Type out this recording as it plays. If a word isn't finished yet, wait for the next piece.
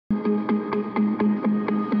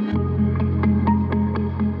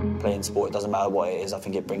in sport, it doesn't matter what it is, I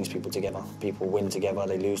think it brings people together. People win together,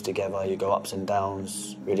 they lose together, you go ups and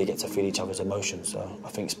downs, really get to feel each other's emotions. So I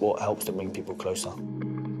think sport helps to bring people closer.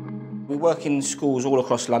 We work in schools all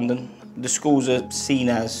across London. The schools are seen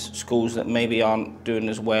as schools that maybe aren't doing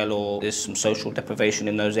as well, or there's some social deprivation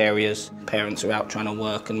in those areas. Parents are out trying to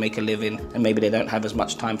work and make a living, and maybe they don't have as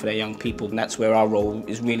much time for their young people, and that's where our role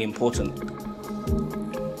is really important.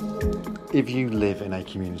 If you live in a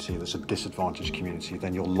community that's a disadvantaged community,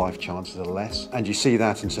 then your life chances are less. And you see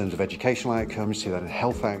that in terms of educational outcomes, you see that in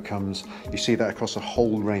health outcomes, you see that across a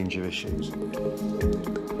whole range of issues.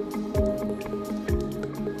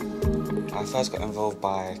 I first got involved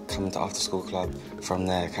by coming to After School Club. From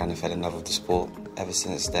there, I kind of fell in love with the sport. Ever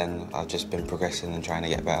since then, I've just been progressing and trying to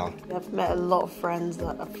get better. I've met a lot of friends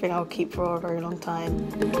that I think I'll keep for a very long time.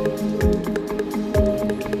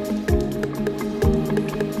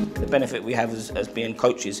 The benefit we have as being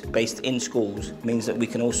coaches based in schools means that we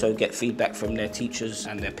can also get feedback from their teachers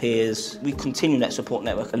and their peers. We continue that support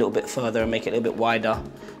network a little bit further and make it a little bit wider,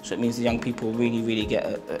 so it means the young people really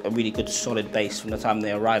get a really good solid base from the time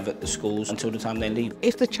they arrive at the schools until the time they leave.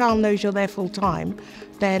 If the child knows you're there full time,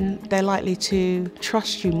 then they're likely to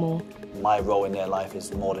trust you more. My role in their life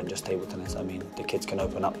is more than just table tennis. I mean, the kids can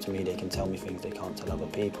open up to me, they can tell me things they can't tell other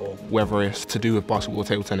people. Whether it's to do with basketball or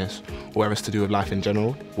table tennis, or whether it's to do with life in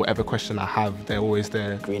general, whatever question I have, they're always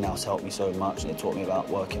there. Greenhouse helped me so much. It taught me about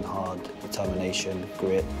working hard, determination,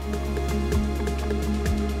 grit.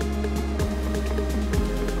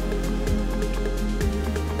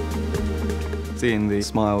 Seeing the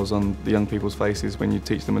smiles on the young people's faces when you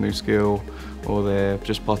teach them a new skill, or they're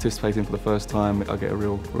just participating for the first time, I get a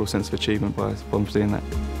real sense of achievement from seeing that.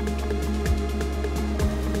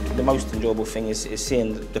 The most enjoyable thing is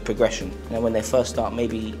seeing the progression. You know, when they first start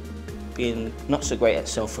maybe being not so great at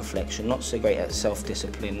self-reflection, not so great at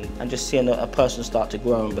self-discipline, and just seeing a person start to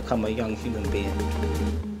grow and become a young human being.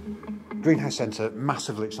 Greenhouse Centre,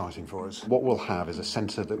 massively exciting for us. What we'll have is a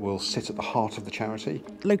centre that will sit at the heart of the charity.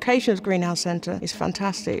 Location of Greenhouse Centre is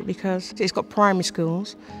fantastic because it's got primary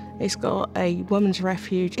schools, it's got a women's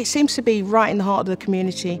refuge. It seems to be right in the heart of the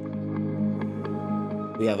community.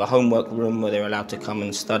 We have a homework room where they're allowed to come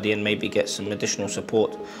and study and maybe get some additional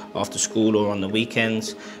support after school or on the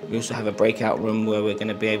weekends. We also have a breakout room where we're going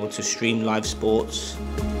to be able to stream live sports.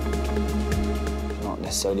 Not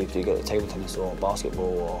necessarily if you go to table tennis or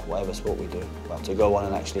basketball or whatever sport we do, but to go on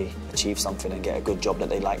and actually achieve something and get a good job that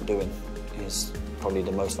they like doing is probably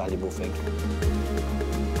the most valuable thing.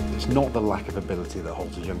 It's not the lack of ability that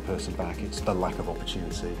holds a young person back, it's the lack of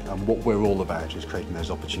opportunity. And what we're all about is creating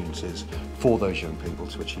those opportunities for those young people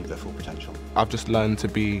to achieve their full potential. I've just learned to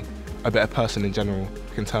be a better person in general,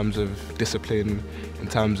 in terms of discipline, in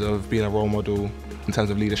terms of being a role model, in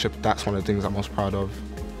terms of leadership. That's one of the things I'm most proud of.